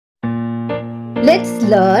Let's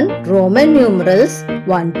learn Roman numerals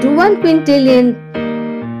 1 to 1 quintillion.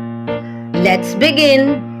 Let's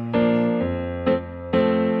begin.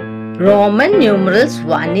 Roman numerals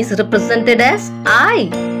 1 is represented as I.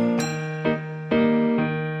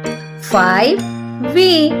 5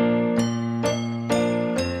 V.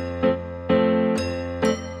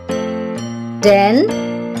 10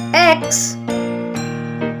 X.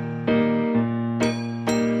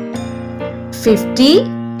 50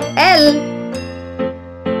 L.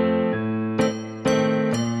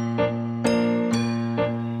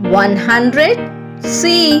 100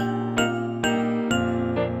 C.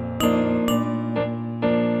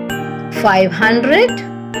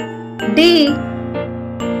 500 D.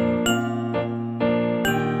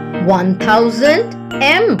 1000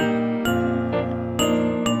 M.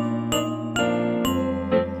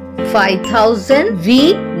 5000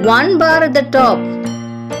 V, 1 bar at the top.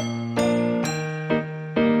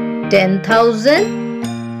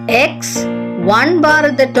 10,000 X, 1 bar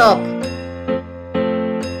at the top.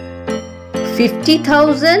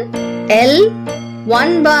 50,000 L,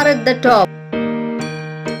 1 bar at the top.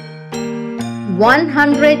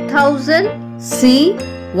 100,000 C,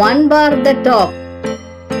 1 bar at the top.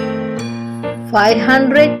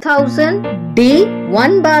 500,000 D,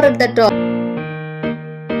 1 bar at the top.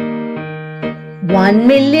 1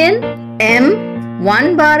 million M,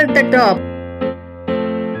 1 bar at the top.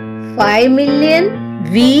 5 million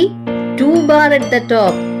V, 2 bar at the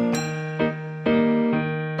top.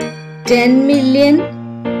 10 million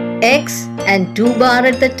X and 2 bar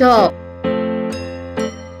at the top.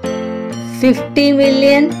 50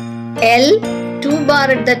 million L, 2 bar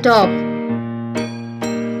at the top.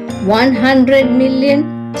 100 million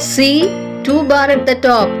C, 2 bar at the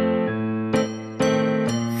top.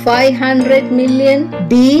 500 million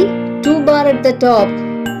D, 2 bar at the top.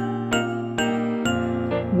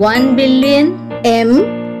 1 billion M,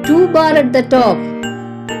 2 bar at the top.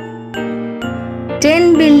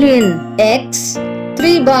 10 billion X,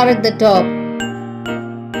 3 bar at the top.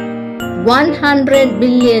 100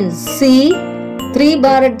 billion C, 3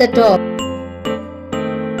 bar at the top.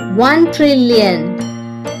 1 trillion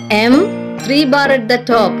M, 3 bar at the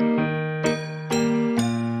top.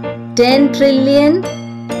 10 trillion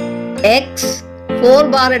X, 4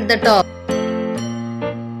 bar at the top.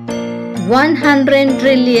 100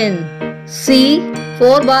 trillion C,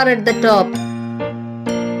 4 bar at the top.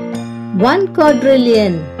 1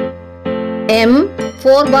 quadrillion M,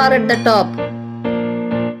 4 bar at the top.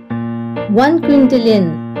 1 quintillion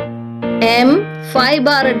M, 5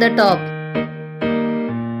 bar at the top.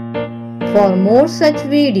 For more such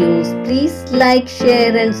videos, please like,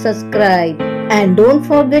 share and subscribe. And don't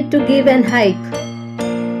forget to give an hype.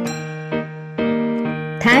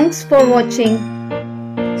 Thanks for watching.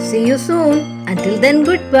 See you soon. Until then,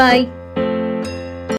 goodbye.